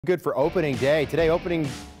Good for opening day. Today, opening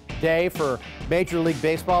day for Major League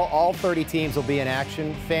Baseball. All 30 teams will be in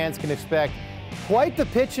action. Fans can expect quite the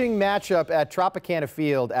pitching matchup at Tropicana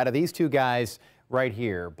Field out of these two guys right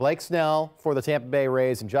here. Blake Snell for the Tampa Bay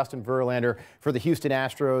Rays and Justin Verlander for the Houston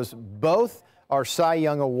Astros. Both are Cy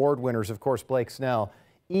Young Award winners. Of course, Blake Snell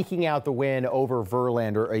eking out the win over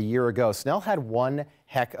Verlander a year ago. Snell had one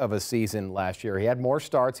heck of a season last year. He had more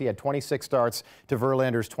starts. He had 26 starts to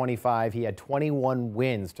Verlander's 25. He had 21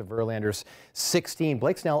 wins to Verlander's 16.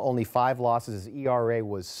 Blake Snell only 5 losses. His ERA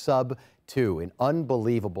was sub-2. An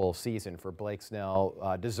unbelievable season for Blake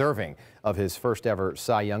Snell, deserving of his first ever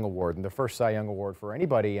Cy Young Award, and the first Cy Young Award for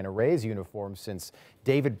anybody in a Rays uniform since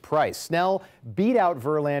David Price. Snell beat out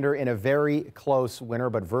Verlander in a very close winner,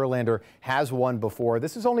 but Verlander has won before.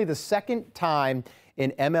 This is only the second time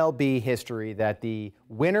in MLB history that the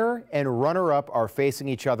winner and runner-up are facing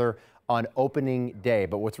each other on opening day.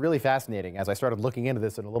 But what's really fascinating, as I started looking into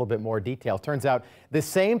this in a little bit more detail, turns out the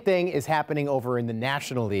same thing is happening over in the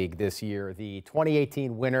National League this year. The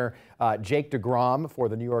 2018 winner, Jake DeGrom for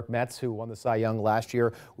the New York Mets, who won the Cy Young last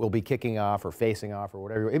year, will be kicking off or facing off or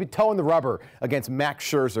whatever. He'll be toeing the rubber against Max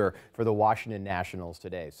Scherzer for the Washington Nationals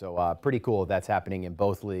today. So pretty cool that's happening in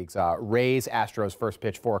both leagues. Rays, Astros, first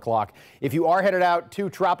pitch, 4 o'clock. If you are headed out to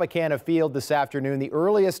Tropicana Field this afternoon, the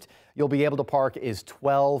earliest you'll be able to park is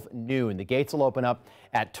 12 noon. The gates will open up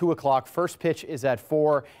at 2 o'clock. First pitch is at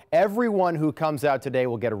 4. Everyone who comes out today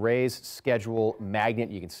will get a Rays schedule magnet.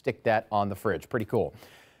 You can stick that on the fridge. Pretty cool.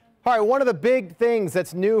 All right, one of the big things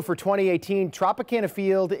that's new for 2018, Tropicana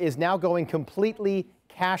Field is now going completely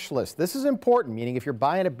cashless. This is important, meaning if you're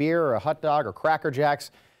buying a beer or a hot dog or Cracker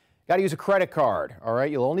Jacks, got to use a credit card, all right?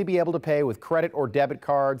 You'll only be able to pay with credit or debit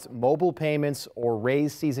cards, mobile payments, or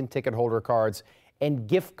Rays season ticket holder cards and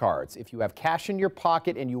gift cards. If you have cash in your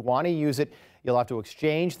pocket and you want to use it, you'll have to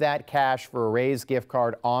exchange that cash for a Rays gift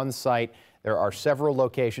card on site. There are several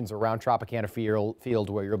locations around Tropicana Field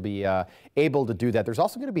where you'll be able to do that. There's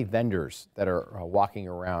also going to be vendors that are walking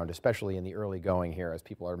around, especially in the early going here as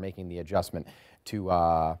people are making the adjustment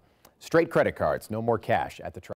to straight credit cards. No more cash at the